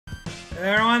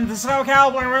Everyone, this is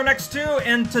MegaMan X2,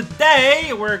 and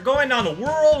today we're going on a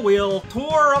world wheel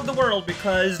tour of the world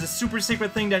because the super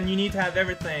secret thing that you need to have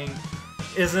everything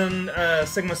is in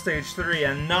Sigma Stage 3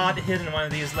 and not hidden in one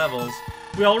of these levels.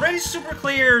 We already super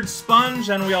cleared Sponge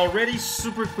and we already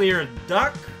super cleared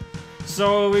Duck,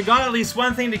 so we got at least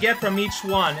one thing to get from each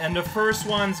one, and the first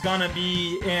one's gonna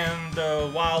be in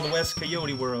the Wild West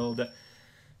Coyote world.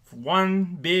 For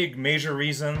one big major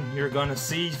reason you're gonna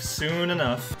see soon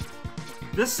enough.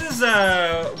 This is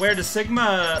where the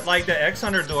Sigma, like the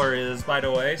X100 door is, by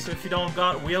the way, so if you don't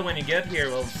got wheel when you get here,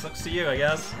 well, sucks to you, I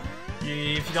guess.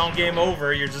 If you don't game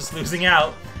over, you're just losing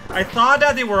out. I thought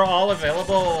that they were all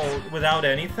available without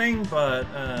anything, but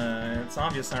it's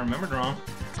obvious I remembered wrong.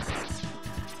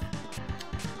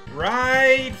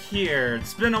 Right here,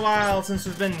 it's been a while since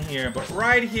we've been here, but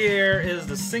right here is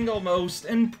the single most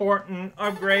important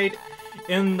upgrade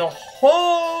in the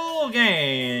whole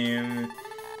game.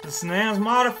 This NAS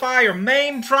modify your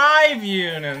main drive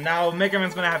unit. Now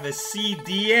MegaMan's gonna have a C,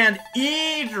 D, and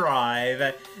E drive,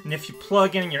 and if you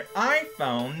plug in your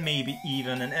iPhone, maybe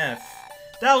even an F.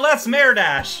 That lets him air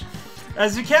dash.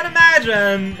 As you can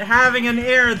imagine, having an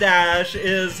air dash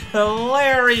is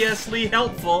hilariously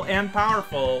helpful and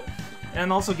powerful,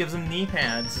 and also gives him knee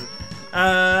pads.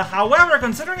 However,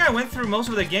 considering I went through most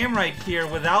of the game right here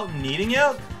without needing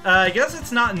it, I guess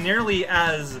it's not nearly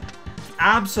as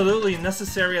absolutely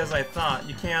necessary as I thought.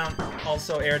 You can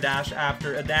also air dash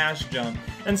after a dash jump,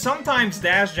 and sometimes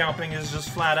dash jumping is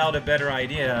just flat out a better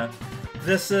idea.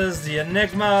 This is the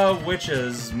Enigma, which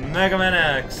is MegaMan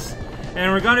X,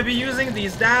 and we're going to be using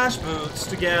these dash boots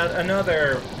to get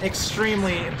another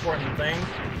extremely important thing,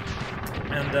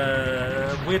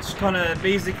 and which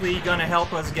basically gonna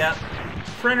help us get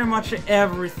pretty much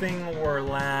everything we're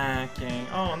lacking.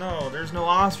 Oh no, there's no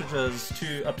ostriches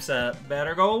to upset.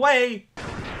 Better go away!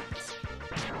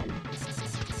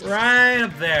 Right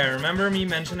up there. Remember me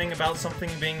mentioning about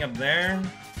something being up there?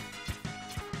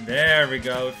 There we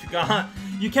go. If you got...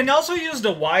 You can also use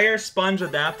the wire sponge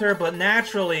adapter, but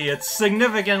naturally it's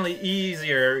significantly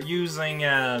easier using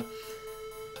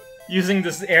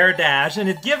this air dash, and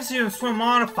it gives you a swim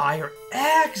modifier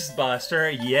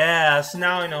X-Buster. Yes,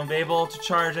 now I'm able to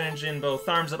charge energy in both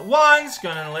arms at once.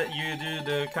 Gonna let you do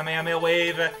the Kamehameha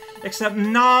wave, except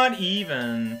not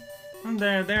even. And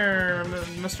there,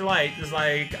 Mr. Light is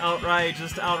like outright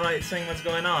saying what's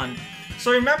going on.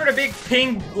 So remember the big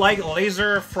pink, like,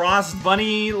 laser, Frost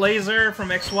Bunny laser from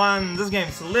X1? This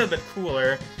game's a little bit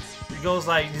cooler. He goes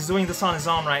like, he's doing this on his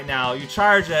own right now. You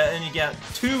charge it and you get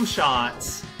 2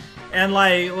 shots. And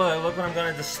like, look what I'm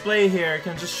gonna display here. You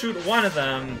can just shoot one of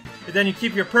them, but then you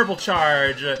keep your purple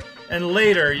charge, and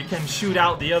later you can shoot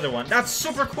out the other one. That's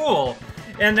super cool!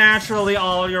 And naturally,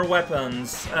 all your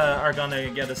weapons are gonna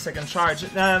get a second charge.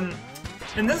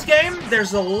 In this game,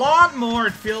 there's a lot more,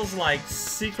 it feels like,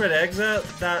 secret exit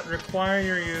that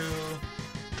require you...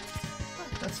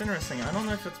 That's interesting. I don't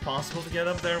know if it's possible to get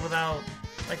up there without,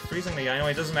 like, freezing the guy.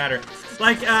 Anyway, it doesn't matter.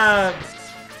 Like,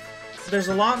 there's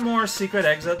a lot more secret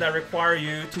exit that require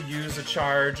you to use a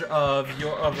charge of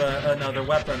another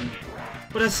weapon.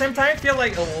 But at the same time, I feel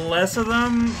like less of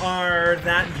them are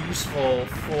that useful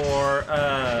for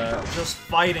just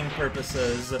fighting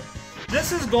purposes.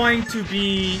 This is going to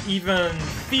be even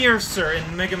fiercer in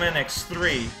MegaMan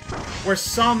X3, where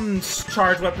some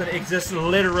charge weapon exists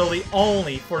literally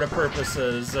only for the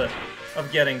purposes of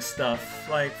getting stuff.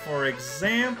 Like, for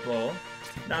example,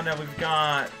 now that we've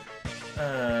got...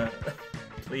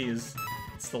 please.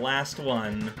 It's the last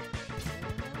one.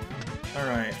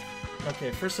 Alright.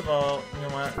 Okay, first of all, you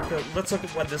know what? Let's look at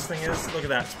what this thing is. Look at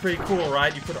that. It's pretty cool,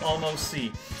 right? You could almost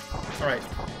see. Alright.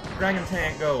 Dragon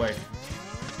Tank, go away.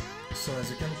 So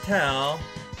as you can tell,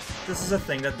 this is a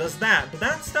thing that does that. But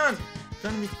that's not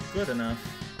gonna be good enough.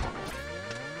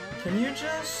 Can you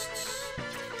just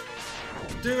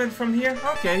do it from here?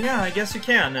 Okay, yeah, I guess you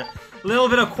can. A little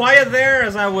bit of quiet there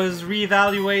as I was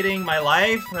reevaluating my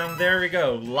life, and there we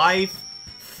go. Life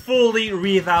fully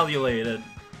reevaluated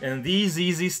in these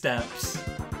easy steps.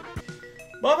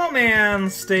 Bubble Man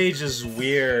stage is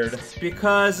weird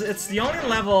because it's the only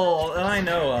level that I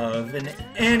know of in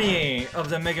any of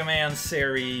the Mega Man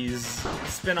series,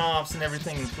 spin-offs and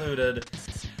everything included,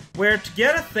 where to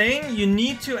get a thing, you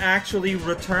need to actually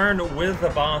return with the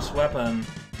boss weapon.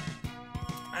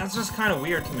 That's just kind of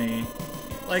weird to me.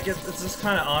 Like, it's just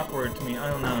kind of awkward to me. I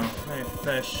don't know. Hey,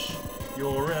 fish,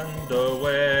 you're in the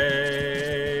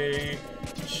way.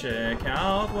 Check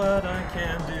out what I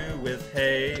can do with,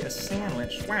 hey, a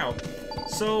sandwich. Wow.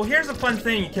 So, here's a fun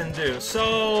thing you can do.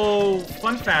 So,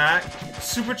 fun fact,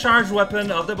 supercharged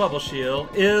weapon of the bubble shield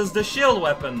is the shield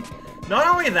weapon. Not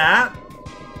only that,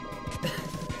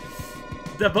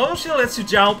 The bubble shield lets you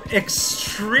jump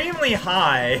extremely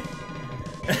high.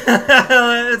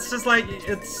 It's just like,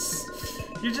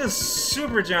 you just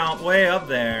super jump way up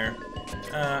there.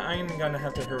 I'm gonna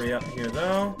have to hurry up here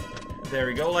though. There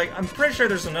we go. Like, I'm pretty sure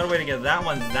there's another way to get that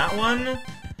one. That one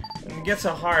it gets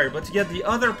so hard, but to get the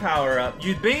other power up,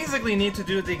 you basically need to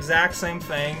do the exact same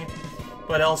thing,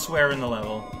 but elsewhere in the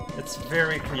level. It's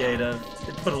very creative.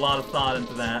 It put a lot of thought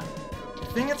into that. I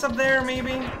think it's up there,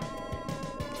 maybe?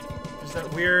 Is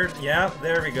that weird? Yeah,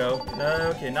 there we go.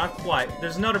 Okay, not quite.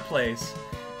 There's another place.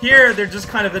 Here, they're just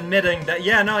kind of admitting that,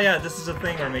 yeah, no, yeah, this is a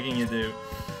thing we're making you do.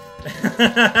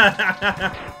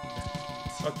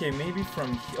 Okay, maybe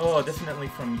from... Oh, definitely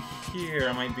from here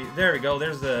I might be... There we go,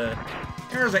 there's a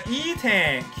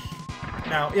E-tank!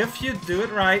 Now, if you do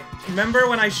it right... Remember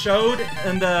when I showed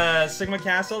in the Sigma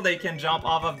Castle they can jump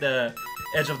off of the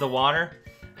edge of the water?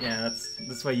 Yeah,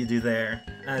 that's what you do there,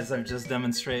 as I've just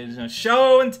demonstrated. You know,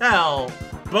 show and tell,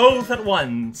 both at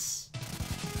once.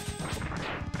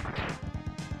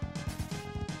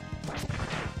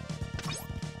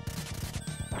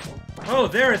 Oh,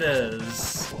 there it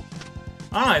is.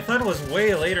 Ah, I thought it was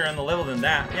way later in the level than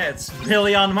that. Yeah, it's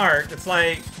really unmarked. It's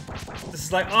like, this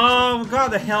is like, oh, we got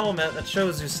the helmet that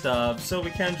shows you stuff, so we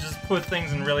can just put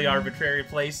things in really arbitrary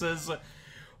places.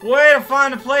 Way to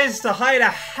find a place to hide a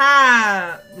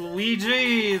hat,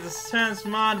 Luigi. This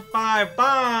trans-modified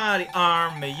body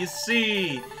armor, you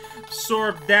see.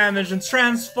 Absorb damage and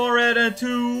transfer it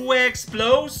into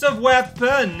explosive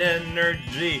weapon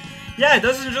energy. Yeah, it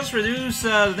doesn't just reduce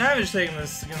the damage taken in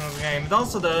this game, it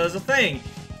also does a thing.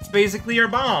 It's basically your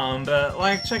bomb, but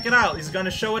like, check it out. He's gonna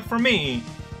show it for me.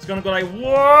 It's gonna go like,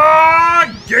 whoa,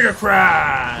 Giga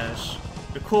Crash!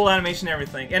 The cool animation and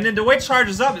everything. And then the way it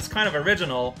charges up is kind of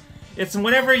original. It's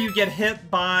whenever you get hit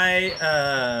by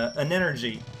an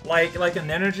energy. Like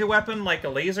an energy weapon, like a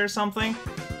laser or something,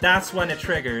 that's when it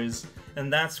triggers.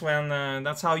 And that's when,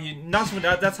 that's how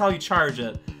you charge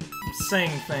it.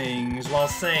 Saying things while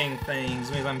saying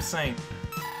things means I'm saying.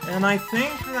 And I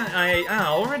think that I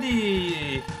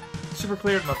already super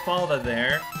cleared Mafalda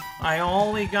there. I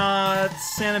only got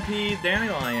Centipede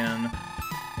Dandelion.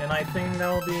 And I think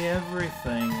that'll be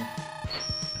everything.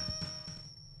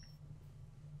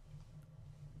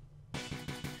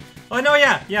 Oh no,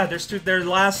 yeah, there's the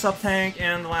last sub-tank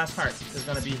and the last heart is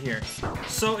gonna be here.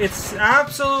 So it's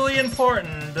absolutely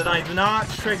important that I do not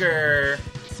trigger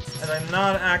and I do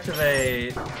not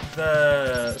activate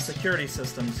the security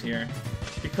systems here.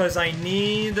 Because I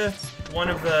need the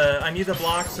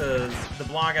boxes, the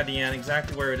block at the end,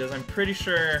 exactly where it is. I'm pretty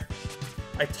sure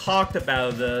I talked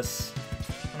about this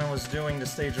when I was doing the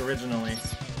stage originally.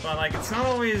 But like, it's not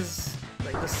always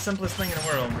like the simplest thing in the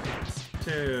world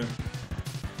to...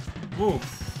 Woof.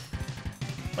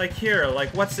 Like here,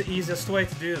 like what's the easiest way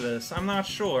to do this? I'm not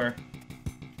sure.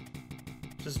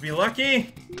 Just be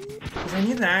lucky? Because I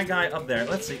need that guy up there.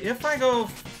 Let's see, if I go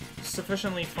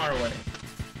sufficiently far away,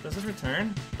 does it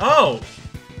return? Oh!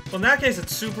 Well, in that case,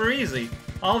 it's super easy.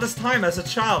 All this time as a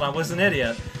child, I was an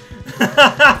idiot.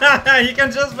 You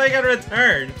can just make it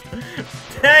return.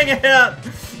 Dang it!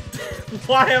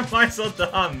 Why am I so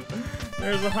dumb?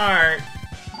 There's a heart.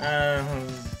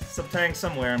 Sub-tank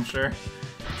somewhere, I'm sure.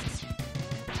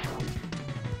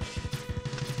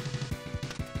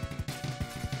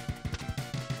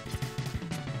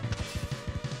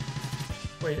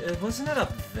 Wait, wasn't it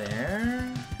up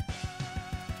there?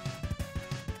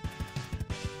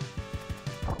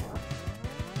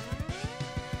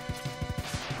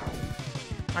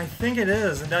 I think it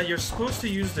is, and now you're supposed to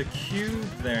use the cube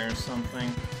there or something.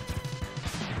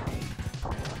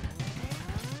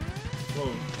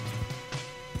 Whoa.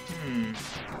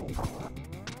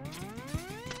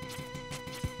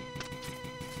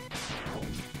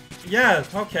 Yeah,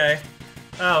 okay.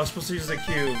 Oh, I was supposed to use the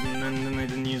cube, and then I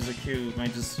didn't use the cube. I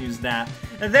just used that.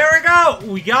 And there we go!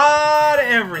 We got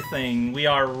everything. We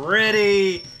are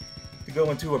ready to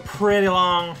go into a pretty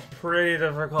long, pretty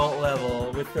difficult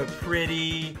level with a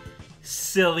pretty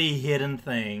silly hidden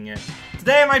thing.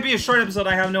 Today might be a short episode,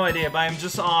 I have no idea, but I'm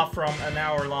just off from an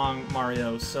hour-long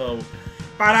Mario, so...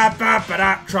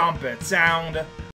 Ba-da-ba-ba-da, trumpet sound.